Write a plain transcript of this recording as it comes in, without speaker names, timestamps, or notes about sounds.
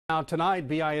Now tonight,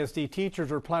 BISD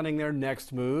teachers are planning their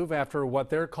next move after what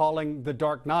they're calling the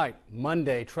dark night.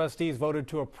 Monday, trustees voted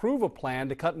to approve a plan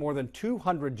to cut more than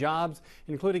 200 jobs,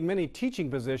 including many teaching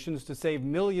positions, to save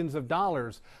millions of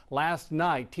dollars. Last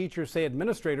night, teachers say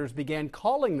administrators began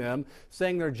calling them,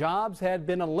 saying their jobs had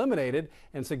been eliminated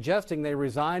and suggesting they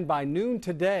resign by noon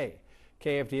today.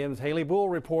 KFDM's Haley Bull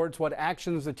reports what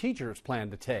actions the teachers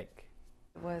plan to take.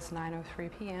 It was 9:03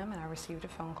 p.m. and I received a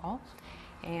phone call.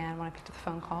 And when I picked up the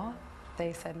phone call,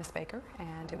 they said Ms. Baker,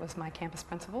 and it was my campus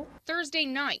principal. Thursday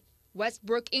night,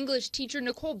 Westbrook English teacher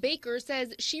Nicole Baker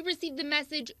says she received the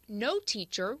message no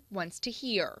teacher wants to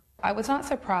hear. I was not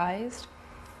surprised,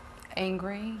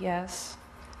 angry, yes,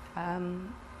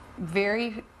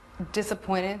 very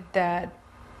disappointed that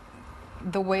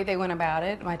the way they went about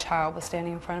it, my child was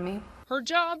standing in front of me. Her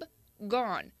job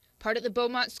gone. Part of the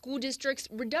Beaumont School District's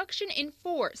reduction in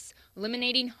force,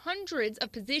 eliminating hundreds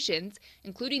of positions,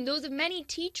 including those of many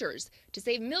teachers, to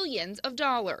save millions of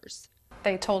dollars.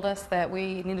 They told us that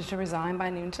we needed to resign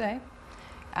by noon today,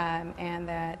 and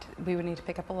that we would need to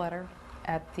pick up a letter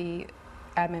at the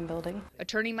admin building.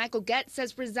 Attorney Michael Getz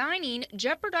says resigning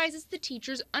jeopardizes the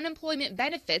teachers' unemployment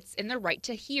benefits and their right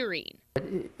to hearing.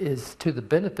 It is to the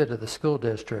benefit of the school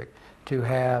district to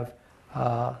have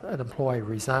an employee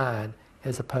resign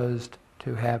as opposed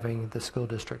to having the school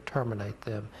district terminate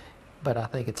them, but I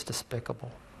think it's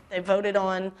despicable. They voted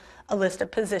on a list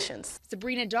of positions.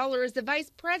 Sabrina Dollar is the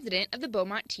vice president of the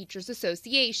Beaumont Teachers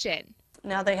Association.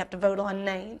 Now they have to vote on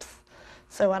names.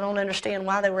 So I don't understand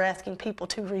why they were asking people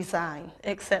to resign,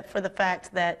 except for the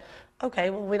fact that,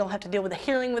 okay, well, we don't have to deal with a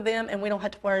hearing with them and we don't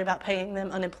have to worry about paying them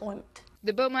unemployment.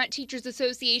 The Beaumont Teachers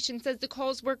Association says the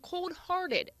calls were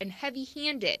cold-hearted and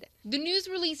heavy-handed. The news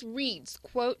release reads,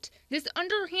 quote, "This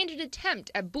underhanded attempt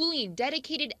at bullying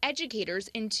dedicated educators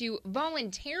into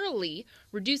voluntarily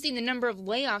reducing the number of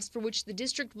layoffs for which the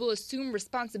district will assume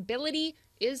responsibility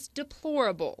is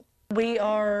deplorable." We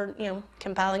are,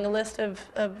 compiling a list of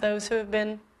those who have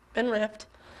been ripped,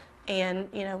 and,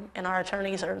 and our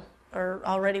attorneys are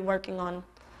already working on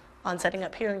setting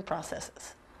up hearing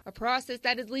processes. A process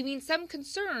that is leaving some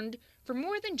concerned for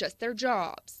more than just their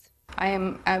jobs. I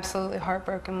am absolutely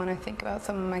heartbroken when I think about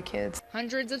some of my kids.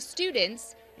 Hundreds of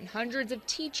students and hundreds of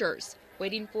teachers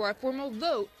waiting for a formal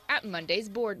vote at Monday's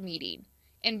board meeting.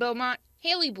 In Beaumont,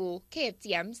 Haley Bull,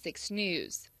 KFDM 6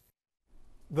 News.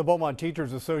 The Beaumont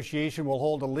Teachers Association will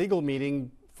hold a legal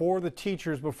meeting for the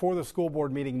teachers before the school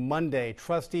board meeting Monday.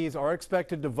 Trustees are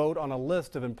expected to vote on a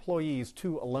list of employees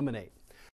to eliminate.